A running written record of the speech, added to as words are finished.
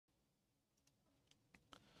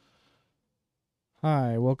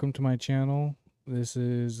Hi, welcome to my channel. This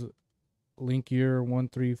is Link Year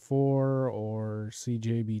 134 or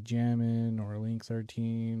CJB Jammin or Link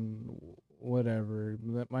 13, whatever.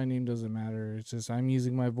 My name doesn't matter. It's just I'm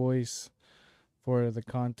using my voice for the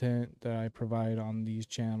content that I provide on these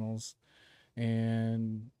channels.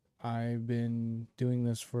 And I've been doing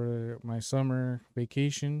this for my summer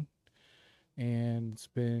vacation, and it's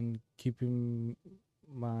been keeping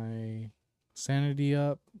my sanity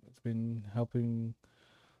up. It's been helping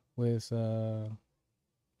with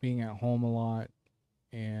being at home a lot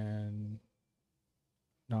and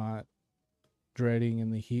not dreading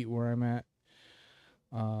in the heat where I'm at.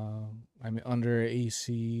 I'm under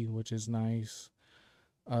AC, which is nice.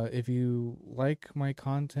 If you like my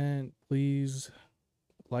content, please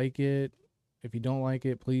like it. If you don't like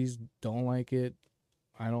it, please don't like it.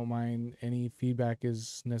 I don't mind. Any feedback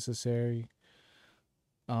is necessary.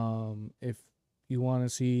 If you want to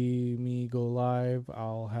see me go live,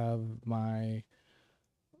 I'll have my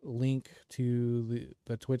link to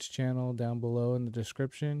the Twitch channel down below in the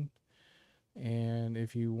description. And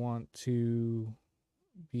if you want to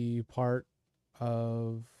be part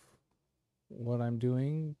of what I'm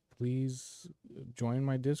doing, please join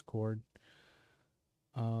my Discord.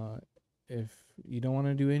 Uh, if you don't want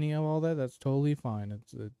to do any of all that, that's totally fine.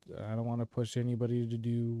 I don't want to push anybody to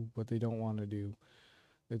do what they don't want to do.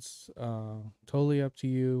 It's totally up to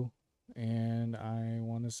you. And I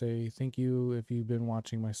want to say thank you if you've been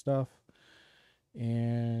watching my stuff,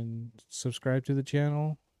 and subscribe to the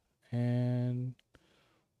channel and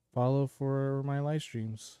follow for my live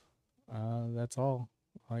streams. That's all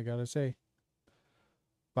I gotta say.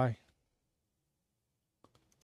 Bye.